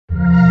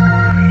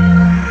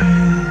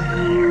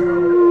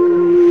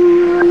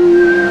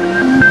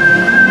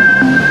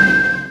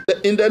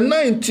the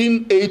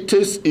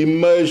 1980s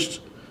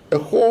emerged a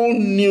whole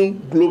new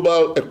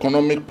global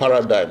economic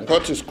paradigm,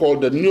 what is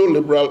called the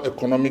neoliberal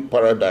economic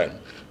paradigm.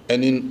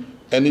 And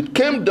it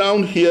came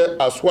down here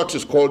as what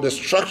is called the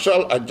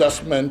structural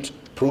adjustment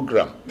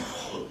program,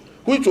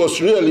 which was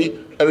really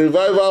a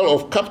revival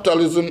of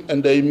capitalism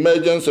and the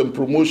emergence and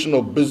promotion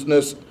of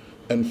business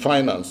and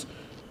finance.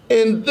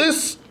 In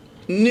this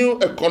new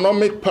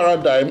economic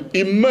paradigm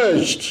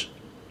emerged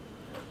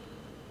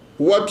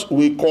what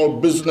we call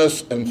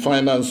business and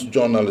finance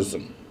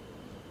journalism.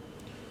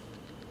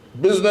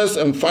 Business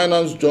and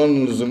finance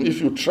journalism, if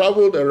you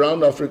traveled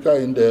around Africa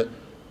in the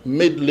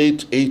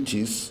mid-late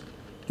 80s,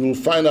 you'll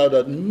find out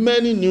that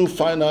many new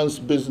finance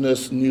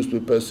business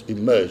newspapers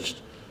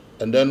emerged.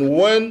 And then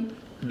when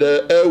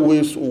the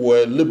airwaves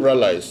were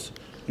liberalized,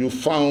 you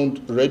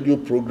found radio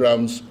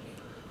programs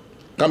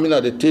coming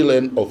at the tail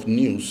end of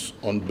news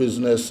on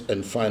business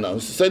and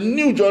finance. It's a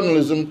new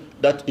journalism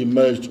that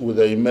emerged with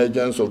the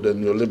emergence of the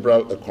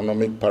neoliberal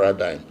economic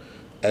paradigm.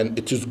 And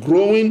it is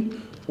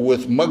growing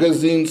with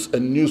magazines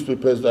and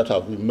newspapers that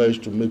have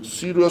emerged to make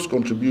serious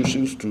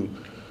contributions to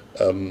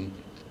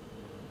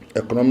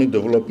economic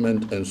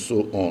development and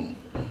so on.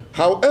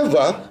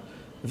 However,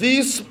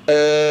 these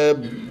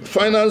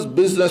finance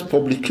business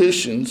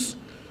publications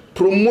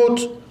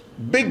promote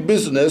big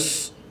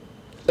business,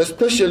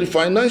 especially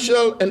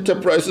financial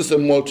enterprises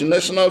and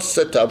multinational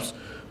setups,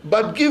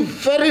 but give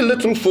very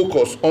little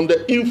focus on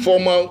the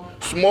informal,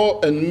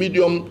 small and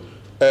medium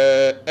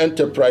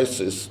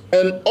enterprises,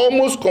 and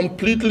almost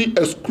completely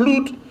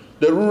exclude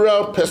the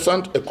rural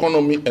peasant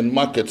economy and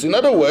markets. In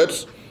other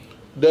words,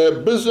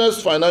 the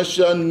business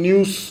financial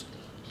news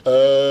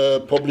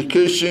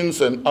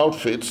publications and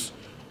outfits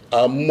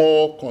are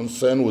more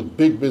concerned with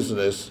big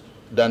business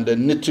than the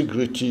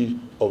nitty-gritty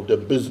of the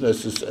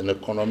businesses and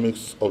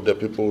economics of the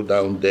people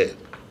down there.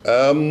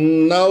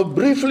 Now,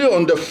 briefly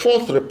on the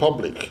Fourth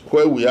Republic,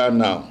 where we are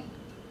now,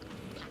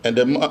 and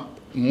the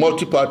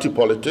multi-party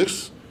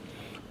politics,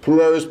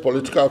 pluralist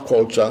political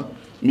culture,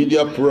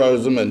 media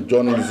pluralism and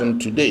journalism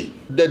today.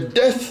 The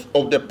death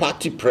of the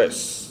party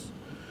press.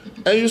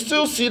 And you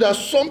still see that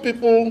some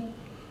people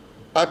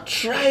are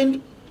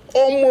trying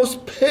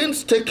almost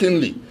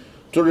painstakingly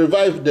to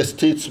revive the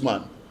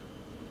Statesman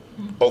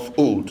of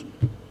old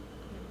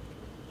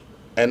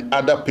and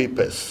other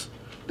papers.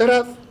 There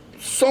are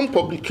some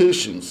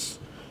publications,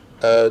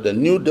 the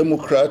New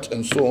Democrat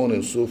and so on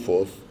and so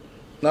forth.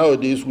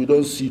 Nowadays, we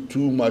don't see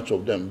too much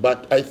of them.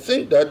 But I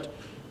think that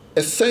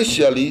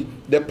essentially,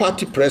 the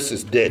party press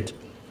is dead.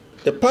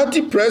 The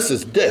party press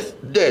is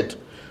dead,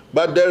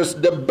 but there's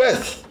the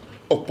birth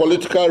of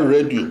political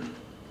radio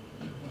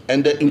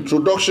and the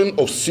introduction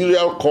of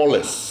serial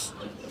callers.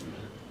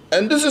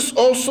 And this is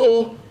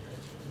also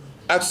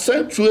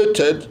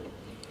accentuated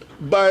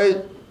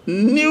by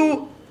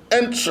new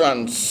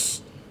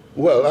entrants.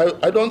 Well,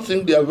 I don't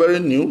think they are very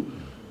new,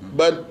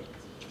 but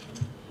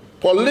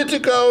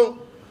political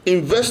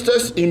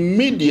investors in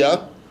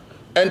media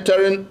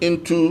entering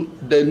into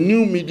the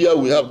new media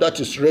we have, that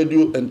is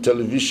radio and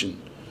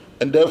television,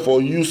 and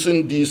therefore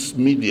using these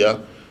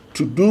media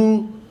to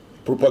do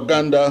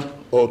propaganda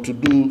or to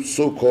do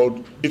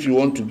so-called, if you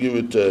want to give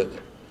it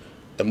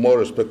a more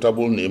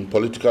respectable name,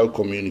 political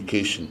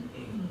communication,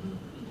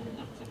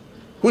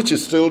 which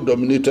is still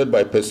dominated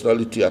by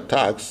personality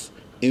attacks,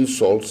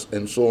 insults,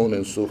 and so on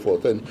and so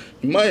forth. And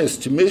in my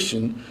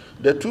estimation,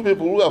 the two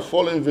people who have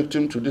fallen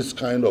victim to this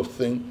kind of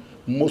thing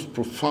most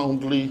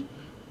profoundly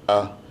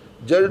are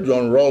Jerry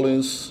John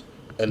Rawlings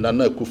and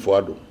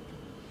Akufo-Addo.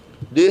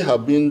 They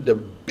have been the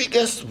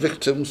biggest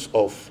victims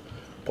of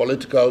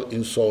political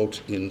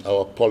insult in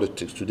our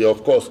politics today.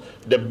 Of course,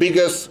 the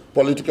biggest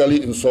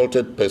politically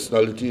insulted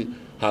personality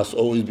has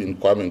always been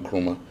Kwame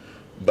Nkrumah.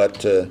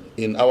 But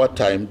in our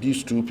time,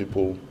 these two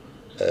people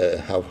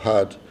have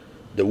had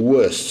the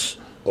worst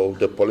of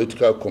the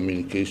political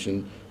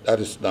communication that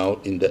is now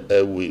in the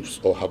airwaves,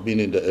 or have been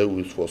in the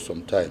airwaves for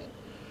some time.